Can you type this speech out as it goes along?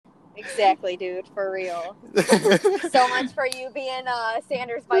Exactly, dude. For real. So much for you being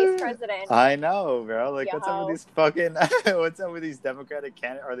Sanders vice president. I know, bro. Like, Yeah. what's up with these fucking? What's up with these Democratic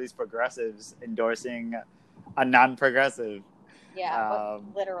candidates or these progressives endorsing a non-progressive? Yeah,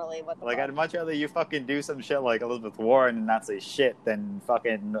 literally. What the Like, fuck? I'd much rather you fucking do some shit like Elizabeth Warren and not say shit than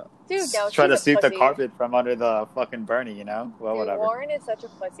fucking Dude, no, try to she's a sweep the pussy. carpet from under the fucking Bernie, you know? Well, Dude, whatever. Warren is such a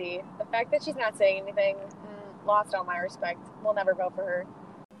pussy. The fact that she's not saying anything, lost all my respect. We'll never vote for her.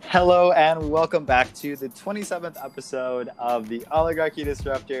 Hello and welcome back to the 27th episode of the Oligarchy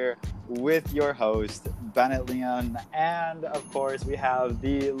Disruptor with your host, Bennett Leon. And of course, we have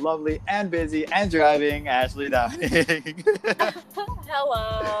the lovely and busy and driving Ashley Downing.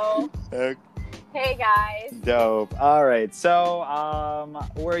 Hello. Okay. Hey, guys. Dope. All right. So,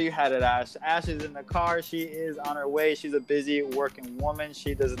 where are you headed, Ash? Ash is in the car. She is on her way. She's a busy working woman.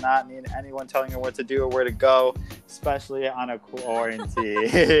 She does not need anyone telling her what to do or where to go, especially on a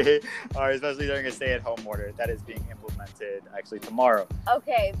quarantine or especially during a stay-at-home order that is being implemented actually tomorrow.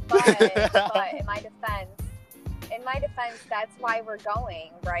 Okay, but in my defense, that's why we're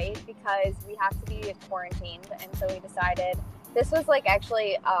going, right? Because we have to be quarantined, and so we decided this was like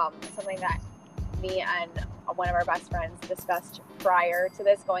actually something that me and one of our best friends discussed prior to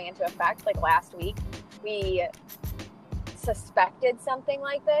this going into effect, like last week. We suspected something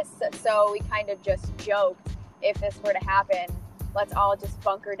like this, so we kind of just joked, if this were to happen, let's all just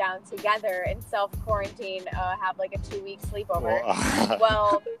bunker down together and self-quarantine, have like a 2-week sleepover.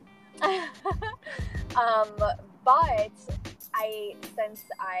 Well, but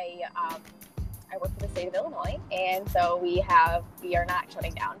I work for the state of Illinois, and so we are not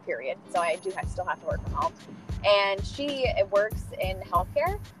shutting down, period. So I still have to work from home. And she works in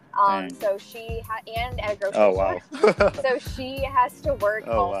healthcare, so and at a grocery store. Wow. So she has to work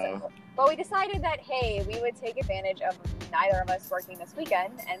also. Wow. But we decided that, hey, we would take advantage of neither of us working this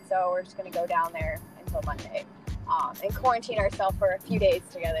weekend, and so we're just going to go down there until Monday and quarantine ourselves for a few days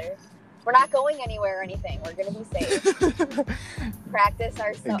together. We're not going anywhere or anything. We're going to be safe. Practice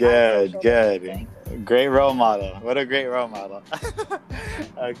our Good. distancing. Great role model. What a great role model.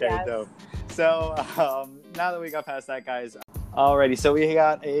 Okay, Yes. Dope. So now that we got past that, guys, alrighty. So we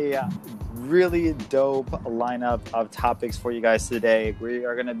got a really dope lineup of topics for you guys today. We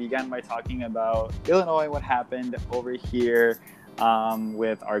are going to begin by talking about Illinois, what happened over here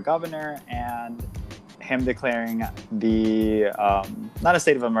with our governor and him declaring the not a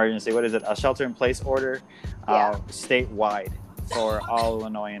state of emergency, what is it, a shelter-in-place order statewide for all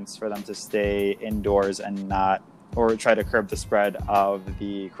Illinoisans, for them to stay indoors and not, or try to curb the spread of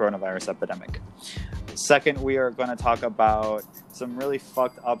the coronavirus epidemic. Second, we are going to talk about some really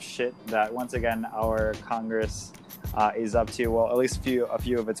fucked up shit that, once again, our Congress is up to, well, at least a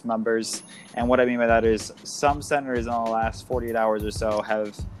few of its members. And what I mean by that is some senators in the last 48 hours or so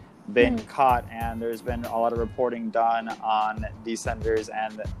have been caught, and there's been a lot of reporting done on these senators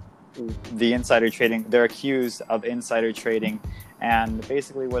and the insider trading. They're accused of insider trading, and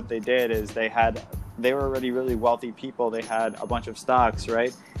basically what they did is they were already really wealthy people. They had a bunch of stocks,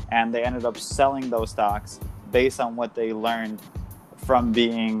 right? And they ended up selling those stocks based on what they learned from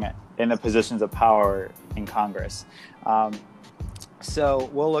being in the positions of power in Congress. So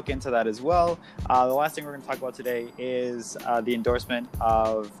we'll look into that as well. The last thing we're going to talk about today is the endorsement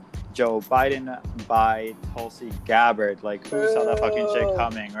of Joe Biden by Tulsi Gabbard. Like, who saw that fucking shit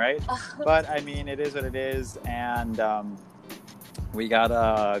coming, right? But I mean, it is what it is, and we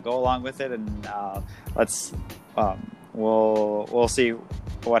gotta go along with it, and we'll see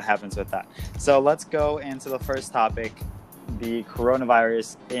what happens with that. So let's go into the first topic, the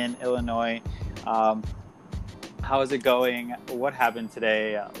coronavirus in Illinois. How is it going? What happened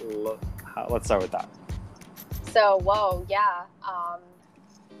today? Let's start with that. So,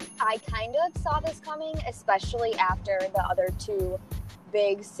 I kind of saw this coming, especially after the other two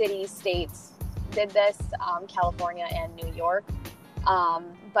big states did this, California and New York.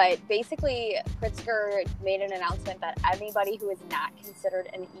 But basically, Pritzker made an announcement that anybody who is not considered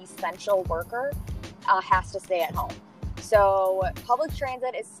an essential worker has to stay at home. So public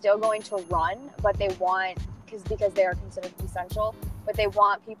transit is still going to run, but they want, because they are considered essential, but they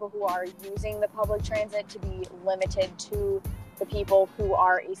want people who are using the public transit to be limited to the people who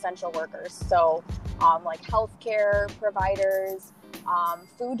are essential workers. So like healthcare providers,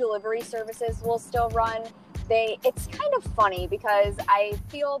 food delivery services will still run. It's kind of funny because I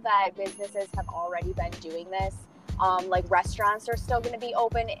feel that businesses have already been doing this. Like restaurants are still going to be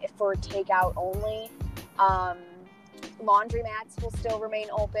open for takeout only. Laundromats will still remain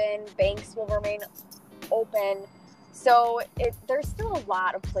open. Banks will remain open. So there's still a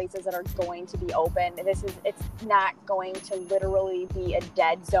lot of places that are going to be open. It's not going to literally be a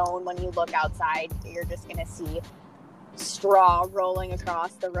dead zone. When you look outside, you're just going to see straw rolling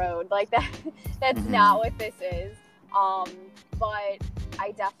across the road like that. That's not what this is. But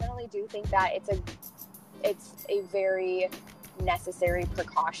I definitely do think that it's a very necessary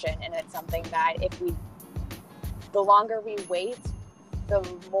precaution, and it's something that the longer we wait, the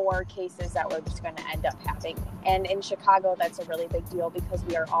more cases that we're just going to end up having. And in Chicago, that's a really big deal because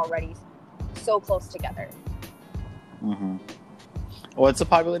we are already so close together. Mm-hmm. What's the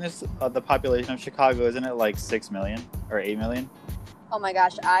population of Chicago? Isn't it like 6 million or 8 million? Oh my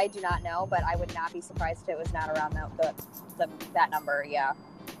gosh, I do not know, but I would not be surprised if it was not around that number. Yeah.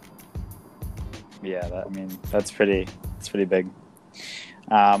 Yeah, that's pretty big.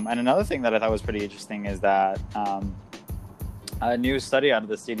 And another thing that I thought was pretty interesting is that a new study out of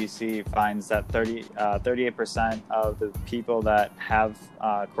the CDC finds that 38% of the people that have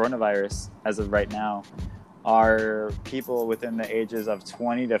coronavirus as of right now are people within the ages of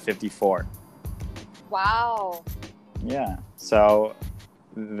 20 to 54. Wow. Yeah. So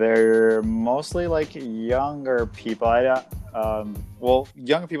they're mostly like younger people.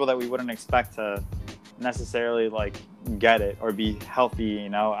 Younger people that we wouldn't expect to necessarily like get it or be healthy.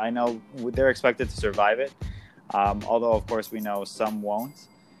 I know they're expected to survive it. Although, of course, we know some won't.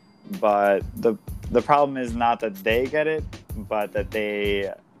 But the problem is not that they get it, but that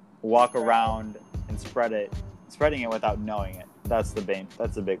they walk around and spreading it without knowing it. That's the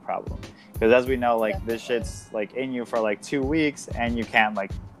big problem. Because as we know, like this shit's like in you for like 2 weeks, and you can't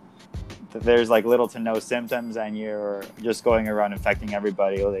there's like little to no symptoms, and you're just going around infecting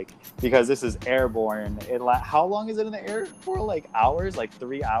everybody. Like because this is airborne. How long is it in the air for? Like hours, like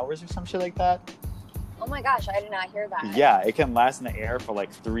 3 hours or some shit like that. Oh my gosh, I did not hear that. Yeah, it can last in the air for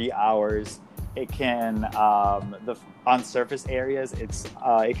like 3 hours. It can on surface areas,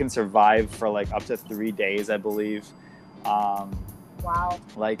 it can survive for like up to 3 days, I believe. Wow.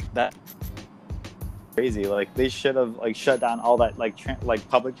 Like that crazy. Like they should have like shut down all that like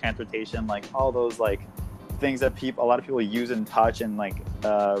public transportation, like all those like things that a lot of people use and touch and like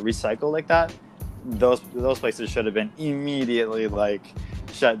recycle like that. Those places should have been immediately like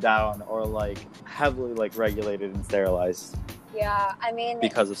shut down or like heavily like regulated and sterilized. Yeah, I mean,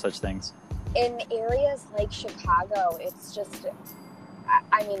 because of such things. In areas like Chicago, it's just,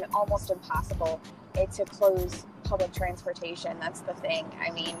 almost impossible to close public transportation. That's the thing.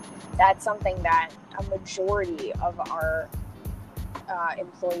 I mean, that's something that a majority of our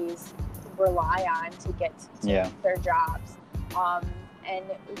employees rely on to get to their jobs. And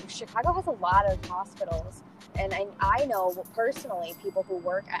Chicago has a lot of hospitals. And I know personally people who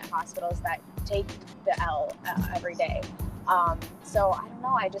work at hospitals that take the L every day. So I don't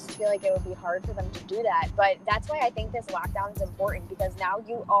know. I just feel like it would be hard for them to do that. But that's why I think this lockdown is important, because now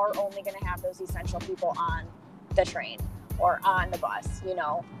you are only going to have those essential people on the train or on the bus,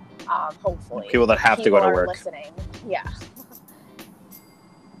 hopefully. People that have to go to work. Listening. Yeah.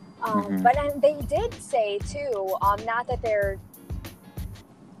 But they did say too, not that they're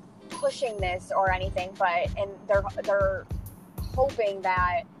pushing this or anything, and they're hoping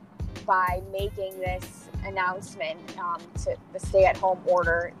that by making this announcement to the stay-at-home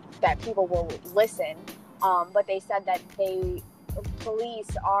order that people will listen. But they said that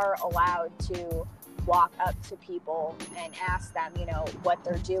police are allowed to walk up to people and ask them, what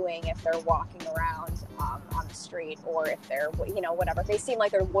they're doing if they're walking around on the street, or if they're, whatever. If they seem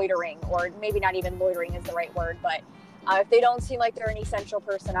like they're loitering, or maybe not even loitering is the right word, but if they don't seem like they're an essential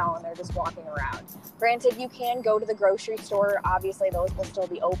personnel and they're just walking around. Granted, you can go to the grocery store. Obviously, those will still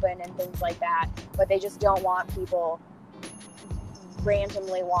be open and things like that. But they just don't want people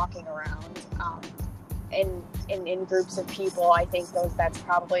randomly walking around in groups of people. I think that's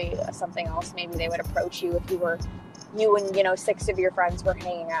probably something else. Maybe they would approach you if you and 6 of your friends were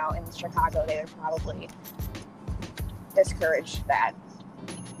hanging out in Chicago. They would probably discourage that.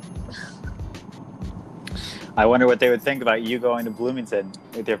 I wonder what they would think about you going to Bloomington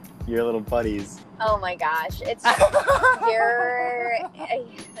with your little buddies. Oh my gosh. It's oh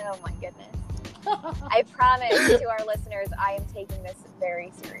my goodness. I promise to our listeners, I am taking this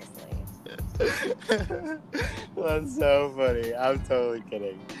very seriously. That's so funny. I'm totally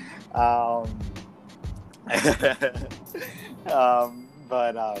kidding.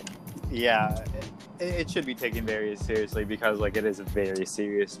 Yeah, it should be taken very seriously, because like it is a very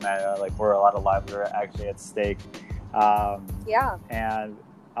serious matter. Like a lot of lives are actually at stake. And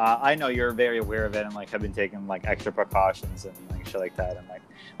I know you're very aware of it, and like have been taking like extra precautions and like shit like that. And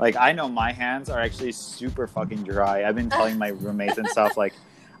like I know my hands are actually super fucking dry. I've been telling my roommates and stuff, like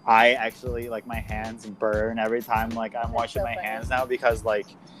I actually like my hands burn every time like I'm washing my hands now because like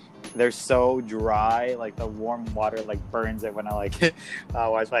they're so dry. Like the warm water like burns it when I like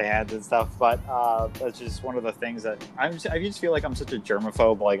wash my hands and stuff. But that's just one of the things that I just feel like I'm such a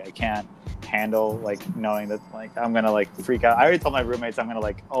germaphobe. Like I can't handle like knowing that like I'm gonna like freak out. I already told my roommates I'm gonna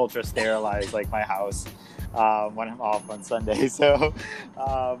like ultra sterilize like my house when I'm off on Sunday. So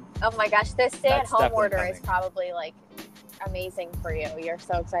oh my gosh, this stay-at-home order is probably like amazing for you. You're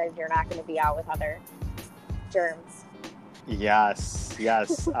so excited you're not going to be out with other germs. Yes.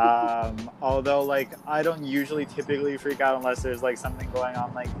 Although like I don't usually typically freak out unless there's like something going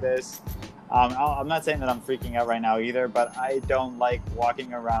on like this. I'm not saying that I'm freaking out right now either, but I don't like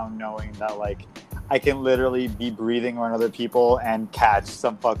walking around knowing that like I can literally be breathing on other people and catch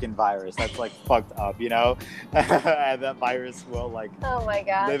some fucking virus. That's like fucked up, you know? And that virus will like oh my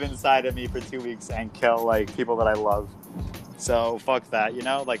God, live inside of me for 2 weeks and kill like people that I love. So fuck that, you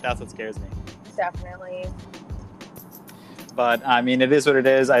know? Like that's what scares me. Definitely. But I mean, it is what it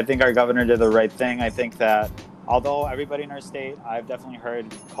is. I think our governor did the right thing. I think that although everybody in our state, I've definitely heard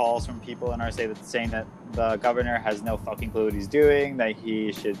calls from people in our state that's saying that the governor has no fucking clue what he's doing, that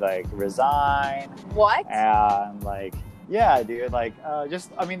he should like resign. What? And like, yeah, dude, like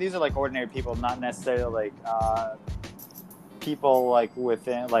just, I mean, these are like ordinary people, not necessarily like people like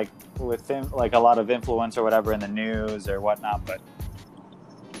within like a lot of influence or whatever in the news or whatnot. But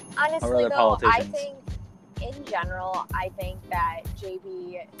honestly, though, I think in general, I think that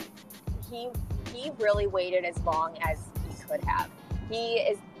JB, he really waited as long as he could have.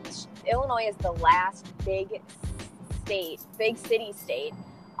 Illinois is the last big city state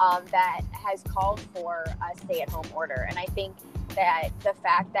that has called for a stay-at-home order. And I think that the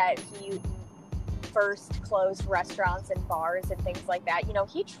fact that he first closed restaurants and bars and things like that, you know,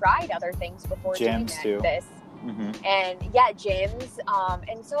 he tried other things before doing this. Mm-hmm. And yeah, gyms.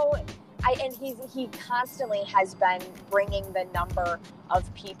 And so he constantly has been bringing the number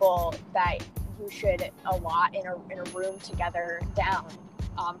of people that you should allot in a room together down.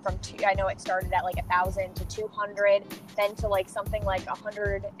 I know it started at like 1,000 to 200, then to like something like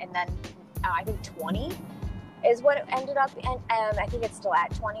 100, and then I think 20 is what it ended up. And I think it's still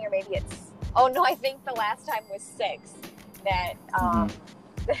at 20, or maybe it's. Oh no, I think the last time was 6. That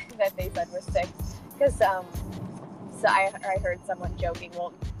that they said was 6, because so I heard someone joking.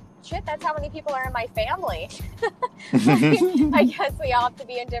 Well, shit, that's how many people are in my family. I guess we all have to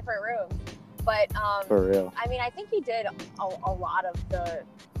be in different rooms. But for real, I mean, I think he did a lot of the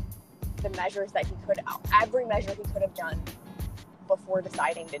measures that he could, every measure he could have done before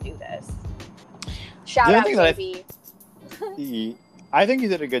deciding to do this. Shout out JB. I think he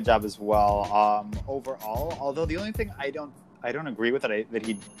did a good job as well overall. Although the only thing I don't agree with that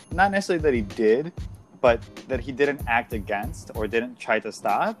he not necessarily that he did, but that he didn't act against or didn't try to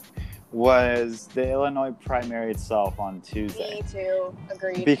stop was the Illinois primary itself on Tuesday. Me too.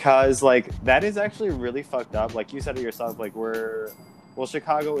 Agreed. Because like that is actually really fucked up. Like you said it yourself, like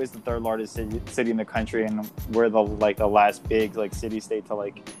Chicago is the third largest city in the country, and we're the last big like city state to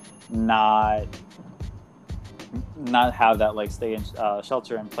like not have that like stay in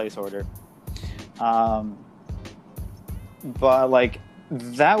shelter in place order. But like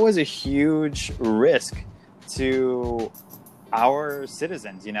that was a huge risk to our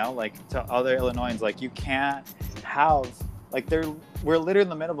citizens, you know, like to other Illinoisans. Like you can't have like we're literally in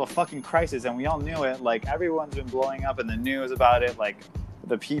the middle of a fucking crisis, and we all knew it. Like everyone's been blowing up in the news about it, like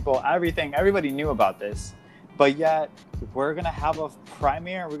the people, everybody knew about this, but yet we're gonna have a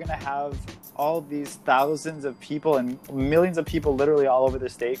primary. We're gonna have all these thousands of people and millions of people literally all over the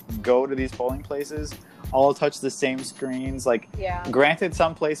state go to these polling places, all touch the same screens. Like, yeah. Granted,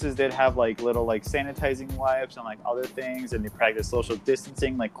 some places did have like little like sanitizing wipes and like other things, and they practice social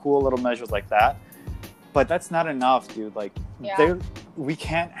distancing, like cool little measures like that. But that's not enough, dude. Like, we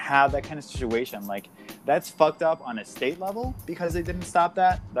can't have that kind of situation. Like, that's fucked up on a state level because they didn't stop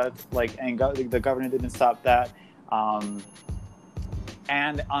that. That's like, and the governor didn't stop that. And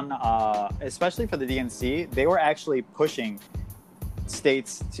on, especially for the DNC, they were actually pushing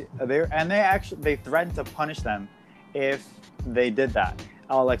states to they threatened to punish them if they did that.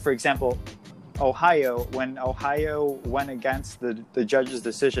 Like for example, Ohio, when Ohio went against the judge's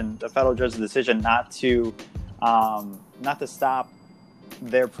decision, the federal judge's decision not to stop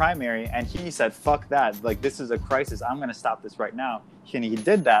their primary, and he said, "Fuck that! Like this is a crisis. I'm going to stop this right now." And he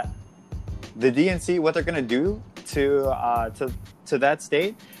did that. The DNC, what they're going to do to that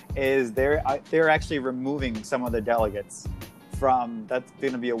state is they're actually removing some of the delegates from that's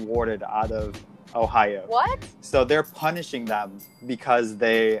going to be awarded out of Ohio. What? So they're punishing them because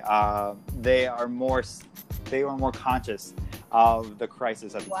they were more conscious of the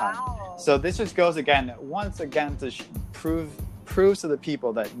crisis at the time. So this just goes once again to proves to the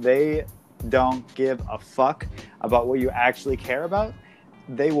people that they don't give a fuck about what you actually care about.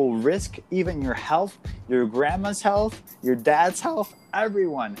 They will risk even your health, your grandma's health, your dad's health,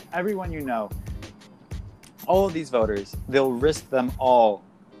 everyone you know. All of these voters, they'll risk them all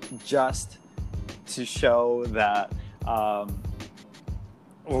just to show that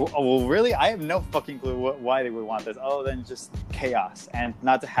well, really, I have no fucking clue why they would want this, other than just chaos and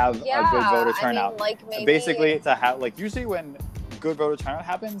not to have a good voter turnout. I mean, maybe... Basically, to have usually when good voter turnout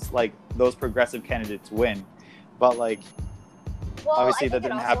happens, those progressive candidates win, but obviously that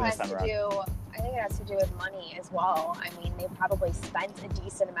didn't happen this time around. I think it has to do with money as well. I mean, they probably spent a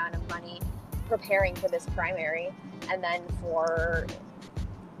decent amount of money preparing for this primary, and then for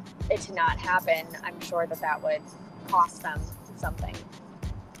it to not happen, I'm sure that would cost them something.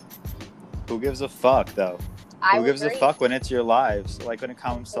 Who gives a fuck, though? Who gives a fuck when it's your lives? When it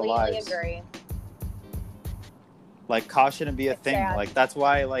comes to lives. I agree. Cost shouldn't be a thing. Sad. That's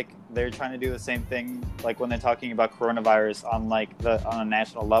why, they're trying to do the same thing, when they're talking about coronavirus on, on a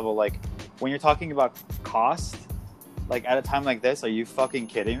national level. When you're talking about cost, at a time like this, are you fucking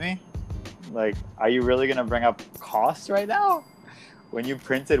kidding me? Are you really going to bring up costs right now? When you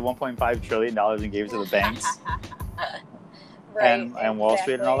printed $1.5 trillion and gave it to the banks? Right, and Wall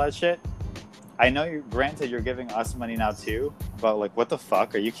Street and all that shit? I know granted you're giving us money now too, but what the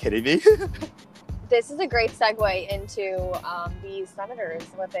fuck? Are you kidding me? This is a great segue into these senators,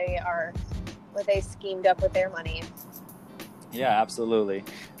 what they schemed up with their money. Yeah, absolutely.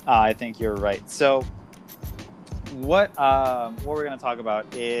 I think you're right. So what we're going to talk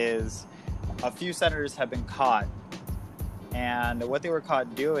about is a few senators have been caught, and what they were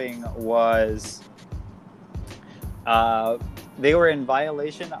caught doing was they were in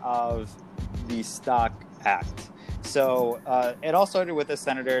violation of the Stock Act. So it all started with a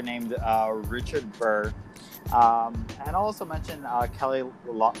senator named Richard Burr. And I'll also mention Kelly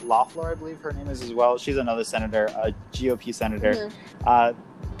Loeffler, I believe her name is as well. She's another senator, a GOP senator.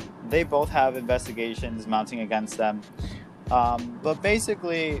 Mm-hmm. They both have investigations mounting against them. But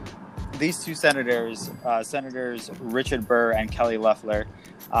basically, these two senators, Senators Richard Burr and Kelly Loeffler,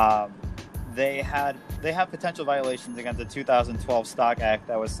 they have potential violations against the 2012 Stock Act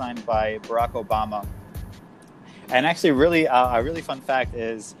that was signed by Barack Obama. And actually, a really fun fact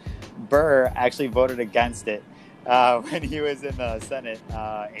is Burr actually voted against it when he was in the Senate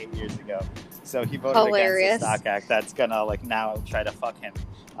 8 years ago. So he voted against the Stock Act. That's gonna now try to fuck him,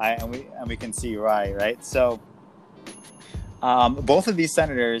 and we can see why, right? So both of these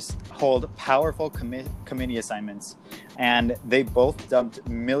senators hold powerful committee assignments, and they both dumped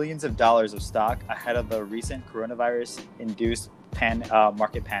millions of dollars of stock ahead of the recent coronavirus-induced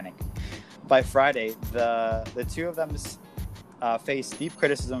market panic. By Friday, the two of them faced deep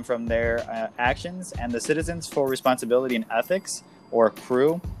criticism from their actions, and the Citizens for Responsibility and Ethics, or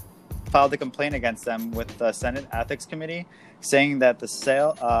CREW, filed a complaint against them with the Senate Ethics Committee, saying that the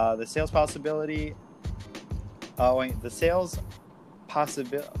sales possibly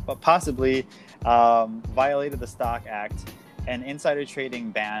violated the Stock Act and insider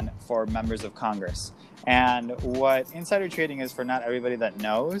trading ban for members of Congress. And what insider trading is, for not everybody that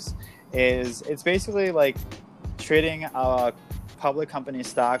knows, is it's basically trading a public company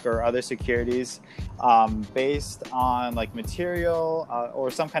stock or other securities based on material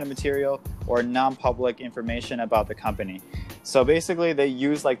or some kind of material or non-public information about the company. So basically they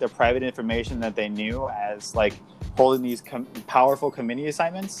use the private information that they knew as holding these powerful committee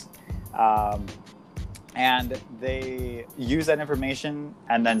assignments, and they use that information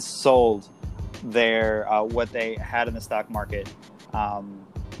and then sold their what they had in the stock market,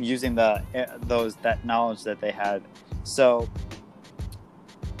 using that knowledge that they had. So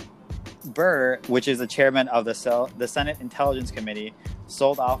Burr, which is the chairman of the Senate Intelligence Committee,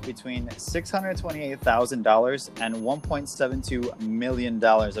 sold off between $628,000 and $1.72 million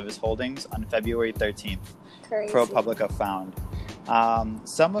of his holdings on February 13th, Crazy. ProPublica found.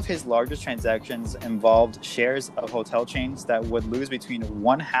 Some of his largest transactions involved shares of hotel chains that would lose between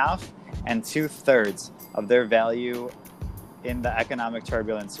 1/2 and 2/3 of their value in the economic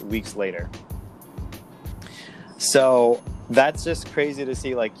turbulence weeks later. So that's just crazy to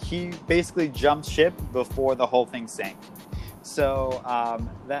see. He basically jumped ship before the whole thing sank. So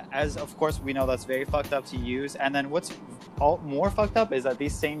that, as of course we know, that's very fucked up to use. And then what's more fucked up is that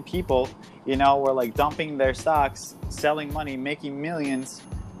these same people, were dumping their stocks, selling money, making millions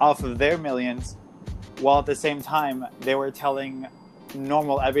off of their millions, while at the same time they were telling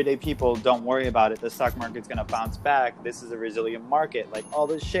normal everyday people, don't worry about it, the stock market's going to bounce back, this is a resilient market, all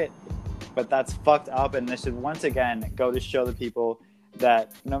this shit. But that's fucked up, and this should once again go to show the people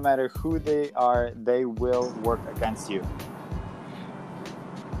that no matter who they are, they will work against you.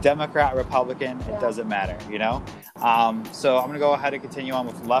 Democrat, Republican, it doesn't matter, you know? So I'm going to go ahead and continue on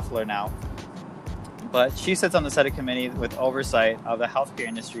with Loeffler now. But she sits on the Senate committee with oversight of the healthcare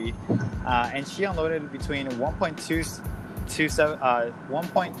industry, and she unloaded between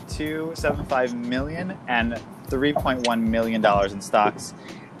 $1.275 million and $3.1 million in stocks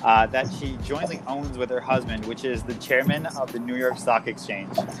that she jointly owns with her husband, which is the chairman of the New York Stock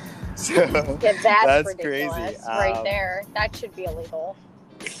Exchange. So Yeah, that's ridiculous, crazy. right there. That should be illegal.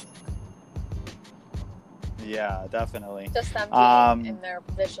 Yeah, definitely. Just them being in their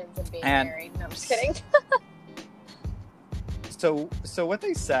positions and being married. No, I'm just kidding. So what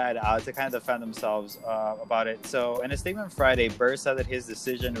they said to kind of defend themselves about it. So in a statement Friday, Burr said that his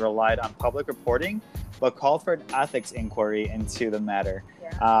decision relied on public reporting, but called for an ethics inquiry into the matter.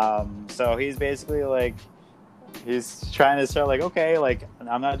 Yeah. So he's basically like, he's trying to start like, okay, like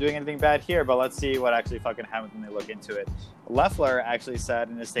I'm not doing anything bad here, but let's see what actually fucking happens when they look into it. Loeffler actually said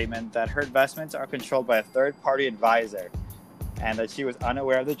in a statement that her investments are controlled by a third-party advisor, and that she was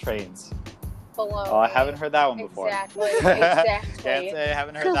unaware of the trades. Oh, I haven't heard that one before. Exactly. Can't say I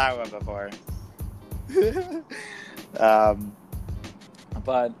haven't heard that one before.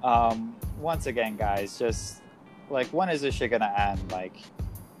 But once again, guys, just like, when is this shit gonna end? Like,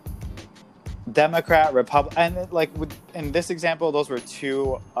 Democrat, Republican, and like in this example, those were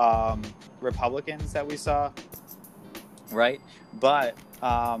two Republicans that we saw, right? But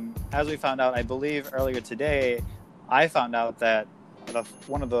as we found out, I believe earlier today, I found out that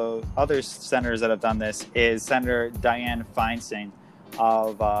one of the other senators that have done this is Senator Dianne Feinstein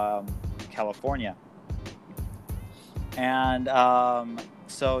of California. And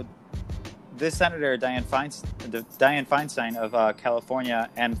so this senator, Dianne Feinstein of California,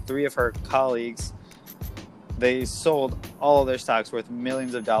 and three of her colleagues, they sold all of their stocks worth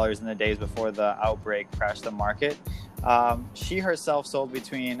millions of dollars in the days before the outbreak crashed the market. She herself sold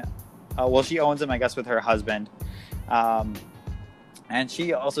between, she owns them, I guess, with her husband. And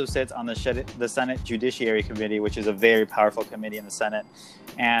she also sits on the Senate Judiciary Committee, which is a very powerful committee in the Senate.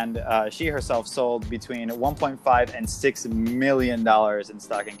 And she herself sold between $1.5 and $6 million in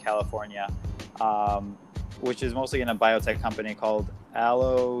stock in California, which is mostly in a biotech company called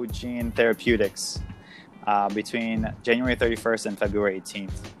Allogene Therapeutics, between January 31st and February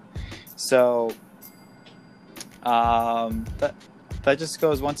 18th. So that just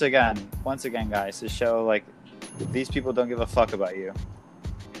goes once again, guys, to show like, these people don't give a fuck about you,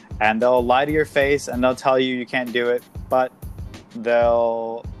 and they'll lie to your face and they'll tell you can't do it, but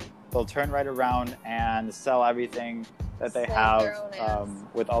they'll turn right around and sell everything that they have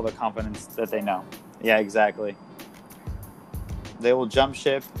with all the confidence that they know. Yeah, exactly. They will jump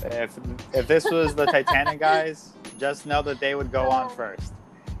ship. If this was the Titanic, guys, just know that they would go on first.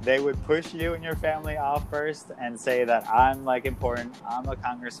 They would push you and your family off first and say that I'm like important, I'm a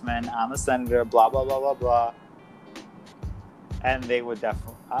congressman, I'm a senator, blah blah blah blah blah. And they would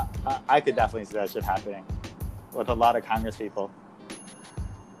definitely, I could definitely see that shit happening with a lot of Congress people.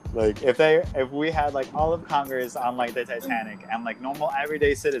 Like, if we had like all of Congress on like the Titanic and like normal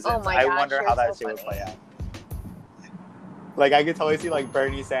everyday citizens, I wonder how that shit would play out. Like, I could totally see like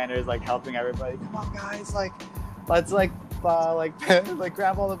Bernie Sanders like helping everybody. Come on, guys, like let's like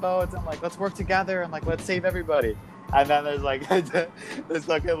grab all the votes and like let's work together and like let's save everybody. And then there's like this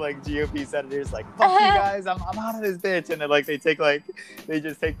fucking like GOP senators like, fuck you guys, I'm out of this bitch. And then like they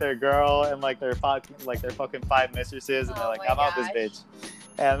just take their girl and like their fucking 5 mistresses and they're like, I'm out this bitch.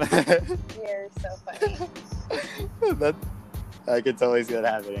 And you're so funny. I could totally see that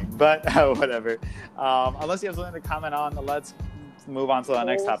happening. But whatever. Unless you have something to comment on, let's move on to the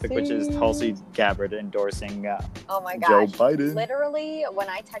next topic, which is Tulsi Gabbard endorsing oh my gosh. Joe Biden. Literally, when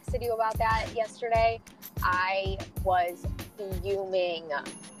I texted you about that yesterday, I was fuming.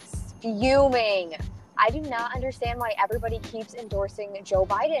 I do not understand why everybody keeps endorsing Joe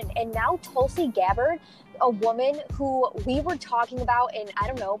Biden. And now Tulsi Gabbard, a woman who we were talking about in, I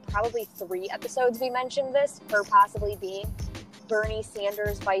don't know, probably 3 episodes we mentioned this, her possibly being Bernie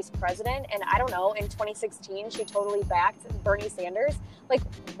Sanders vice president, and I don't know, in 2016 she totally backed Bernie Sanders. Like,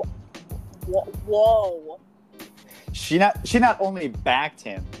 whoa. She not only backed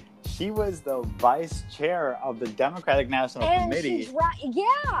him, she was the vice chair of the Democratic National Committee.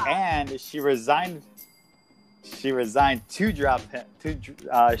 And she resigned. She dropped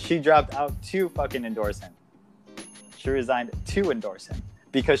out to fucking endorse him. She resigned to endorse him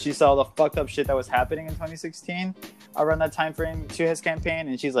because she saw the fucked up shit that was happening in 2016 around that time frame to his campaign,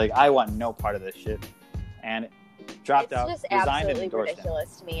 and she's like, I want no part of this shit. And dropped it's out, just resigned, and absolutely endorsed him.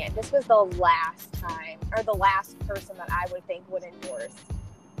 ridiculous to me. And this was the last time, or the last person that I would think would endorse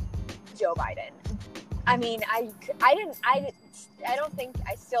Joe Biden. I mean, I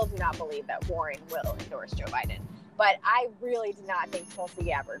still do not believe that Warren will endorse Joe Biden. But I really did not think Tulsi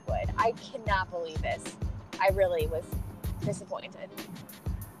Gabbard would. I cannot believe this. I really was disappointed.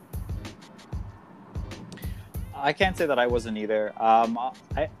 I can't say that I wasn't either.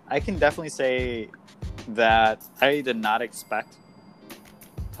 I can definitely say that I did not expect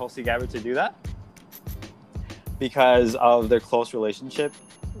Tulsi Gabbard to do that because of their close relationship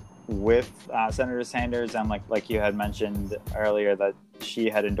with Senator Sanders, and like you had mentioned earlier that she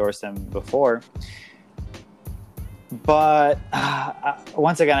had endorsed him before. But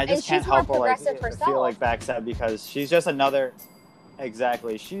once again, I just can't help but feel like backstab because she's just another.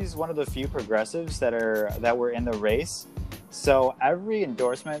 Exactly, she's one of the few progressives that were in the race. So every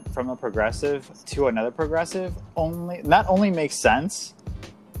endorsement from a progressive to another progressive not only makes sense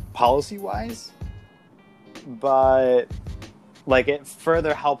policy wise, but like it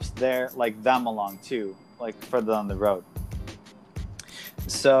further helps them along too, like further down the road.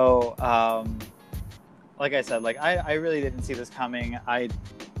 So like I said, like I really didn't see this coming.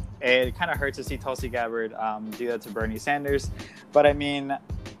 It kind of hurts to see Tulsi Gabbard do that to Bernie Sanders. But I mean,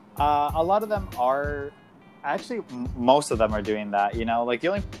 a lot of them are, actually most of them are doing that, you know? Like the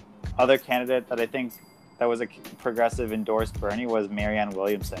only other candidate that I think that was a progressive endorsed Bernie was Marianne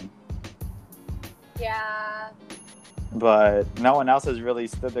Williamson. Yeah. But no one else has really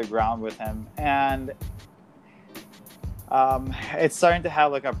stood their ground with him. And it's starting to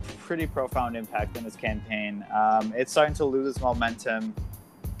have like a pretty profound impact on his campaign. It's starting to lose its momentum.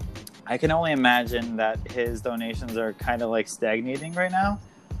 I can only imagine that his donations are kind of like stagnating right now.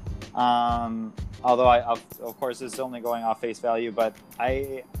 Although of course it's only going off face value, but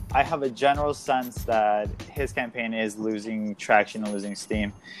I have a general sense that his campaign is losing traction and losing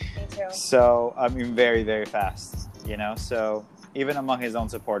steam. Me too. So I mean, very, very fast, you know. So even among his own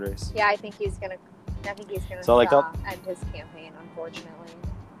supporters. Yeah, I think he's gonna end his campaign. Unfortunately,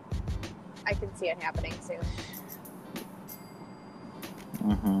 I can see it happening soon.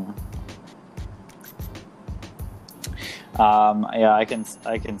 Mm-hmm. Yeah, I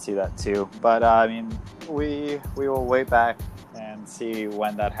can see that too. But I mean, we will wait back and see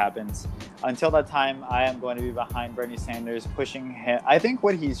when that happens. Until that time, I am going to be behind Bernie Sanders, pushing him. I think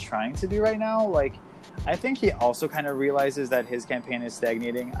what he's trying to do right now, like, I think he also kind of realizes that his campaign is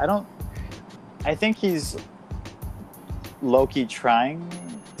stagnating. I think he's low-key trying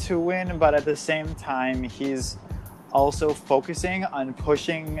to win, but at the same time, he's also focusing on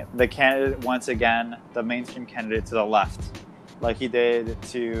pushing the candidate once again, the mainstream candidate, to the left, like he did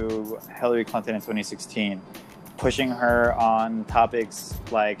to Hillary Clinton in 2016, pushing her on topics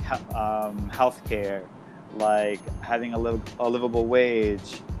like healthcare, like having a livable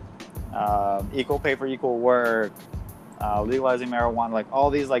wage, equal pay for equal work, legalizing marijuana, like all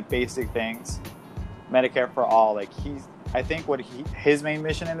these like basic things, Medicare for all. Like I think what his main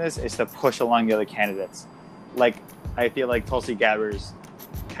mission in this is to push along the other candidates. Like I feel like Tulsi Gabbard's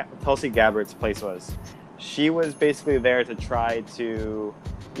place was. She was basically there to try to,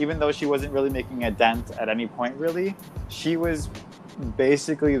 even though she wasn't really making a dent at any point really, she was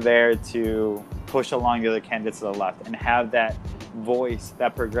basically there to push along the other candidates to the left and have that voice,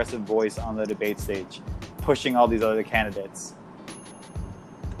 that progressive voice on the debate stage, pushing all these other candidates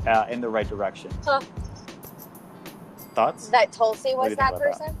in the right direction. Huh. Thoughts? That Tulsi was that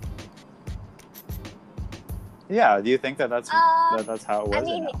person? Yeah, do you think that's how it was? I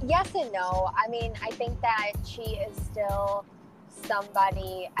mean, yes and no. I mean, I think that she is still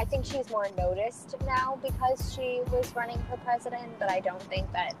somebody, I think she's more noticed now because she was running for president, but I don't think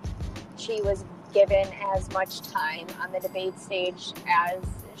that she was given as much time on the debate stage as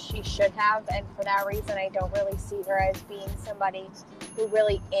she should have, and for that reason I don't really see her as being somebody who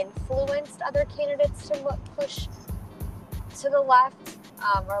really influenced other candidates to push to the left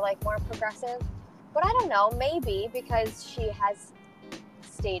or like more progressive. But I don't know, maybe because she has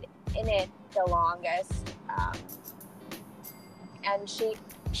stayed in it the longest. And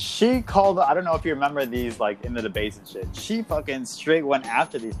she called, I don't know if you remember these, like, in the debates and shit. She fucking straight went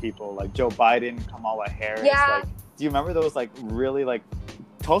after these people, like Joe Biden, Kamala Harris. Yeah. Like, do you remember those, like, really, like,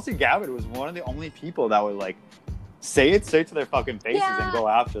 Tulsi Gabbard was one of the only people that would, like, say it straight to their fucking faces and go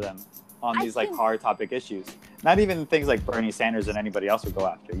after them on these, like, hard topic issues. Not even things like Bernie Sanders and anybody else would go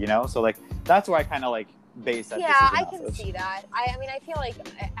after, you know? So, like, that's where I kind of, like, base that decision off of. Yeah, I can see that. I mean, I feel like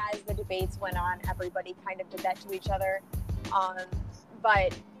as the debates went on, everybody kind of did that to each other.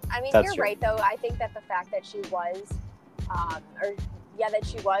 But, I mean, you're right, though. I think that the fact that she was, that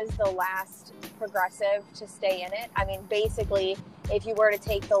she was the last progressive to stay in it. I mean, basically, if you were to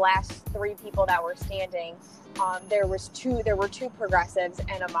take the last 3 people that were standing, there were two progressives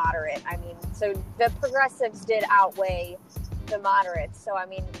and a moderate. I mean, so the progressives did outweigh the moderates. So, I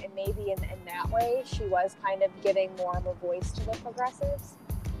mean, maybe in that way, she was kind of giving more of a voice to the progressives.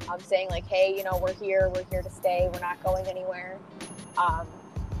 Saying like, hey, you know, we're here to stay, we're not going anywhere.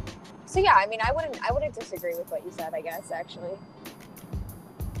 So yeah, I mean, I wouldn't disagree with what you said, I guess, actually.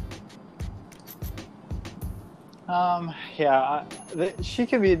 She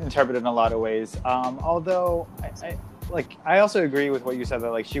can be interpreted in a lot of ways. Although I also agree with what you said,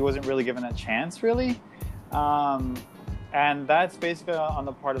 that like she wasn't really given a chance, really. And that's basically on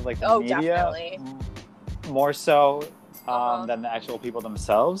the part of like the media, definitely. More so than the actual people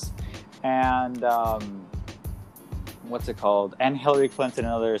themselves. And what's it called? And Hillary Clinton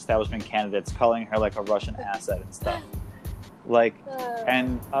and other establishment candidates calling her like a Russian asset and stuff. Like,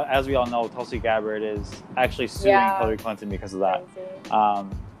 and as we all know, Tulsi Gabbard is actually suing Hillary Clinton because of that.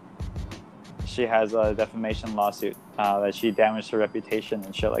 She has a defamation lawsuit that she damaged her reputation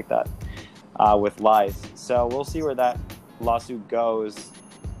and shit like that with lies. So we'll see where that lawsuit goes.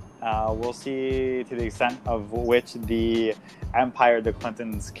 We'll see to the extent of which the empire the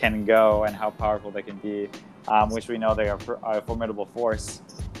Clintons can go and how powerful they can be, which we know they are a formidable force.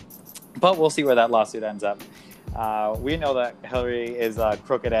 But we'll see where that lawsuit ends up. We know that Hillary is a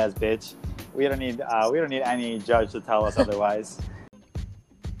crooked ass bitch. We don't need any judge to tell us otherwise.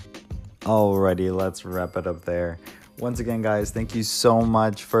 Alrighty, let's wrap it up there. Once again, guys, thank you so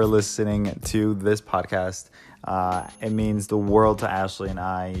much for listening to this podcast. It means the world to Ashley and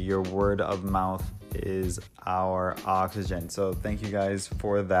I. Your word of mouth is our oxygen. So thank you guys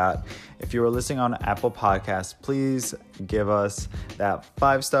for that. If you are listening on Apple Podcasts, please give us that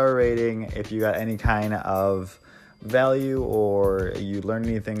 5-star rating. If you got any kind of value or you learned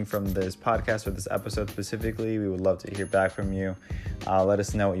anything from this podcast or this episode specifically, we would love to hear back from you. Let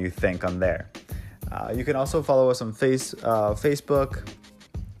us know what you think on there. You can also follow us on Facebook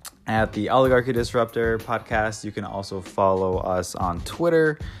at the Oligarchy Disruptor podcast. You can also follow us on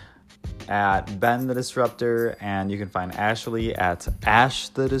Twitter at Ben the Disruptor, and you can find Ashley at Ash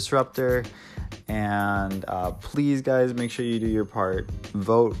the Disruptor. And please, guys, make sure you do your part.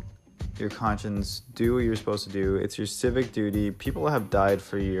 Vote your conscience. Do what you're supposed to do. It's your civic duty. People have died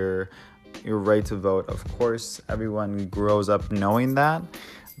for your right to vote. Of course, everyone grows up knowing that,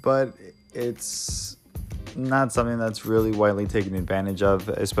 but it's not something that's really widely taken advantage of,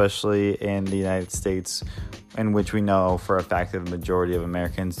 especially in the United States, in which we know for a fact that the majority of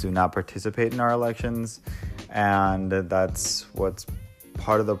Americans do not participate in our elections. And that's what's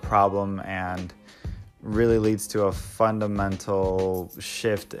part of the problem and really leads to a fundamental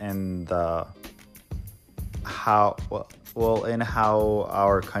shift in how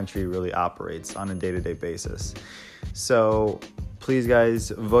our country really operates on a day-to-day basis. So please, guys,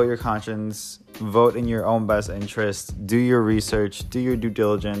 vote your conscience. Vote in your own best interest. Do your research. Do your due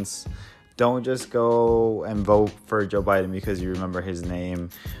diligence. Don't just go and vote for Joe Biden because you remember his name,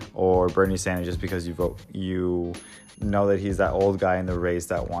 or Bernie Sanders just because you know that he's that old guy in the race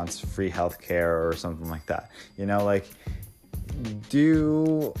that wants free health care or something like that. You know,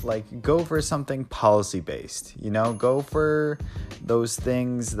 go for something policy based. You know, go for those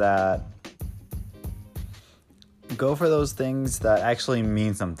things that actually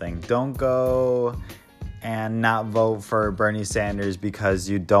mean something. Don't go and not vote for Bernie Sanders because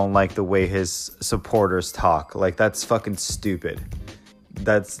you don't like the way his supporters talk. Like, that's fucking stupid.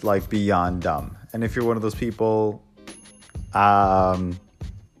 That's like beyond dumb. And if you're one of those people,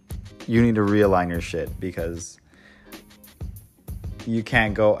 you need to realign your shit, because you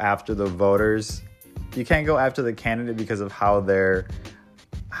can't go after the voters. You can't go after the candidate because of how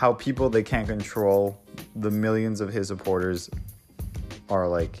people they can't control, the millions of his supporters are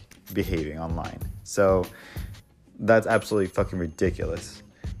like behaving online. So that's absolutely fucking ridiculous.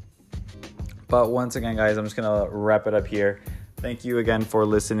 But once again, guys, I'm just gonna wrap it up here. Thank you again for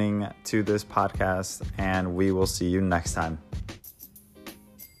listening to this podcast, and we will see you next time.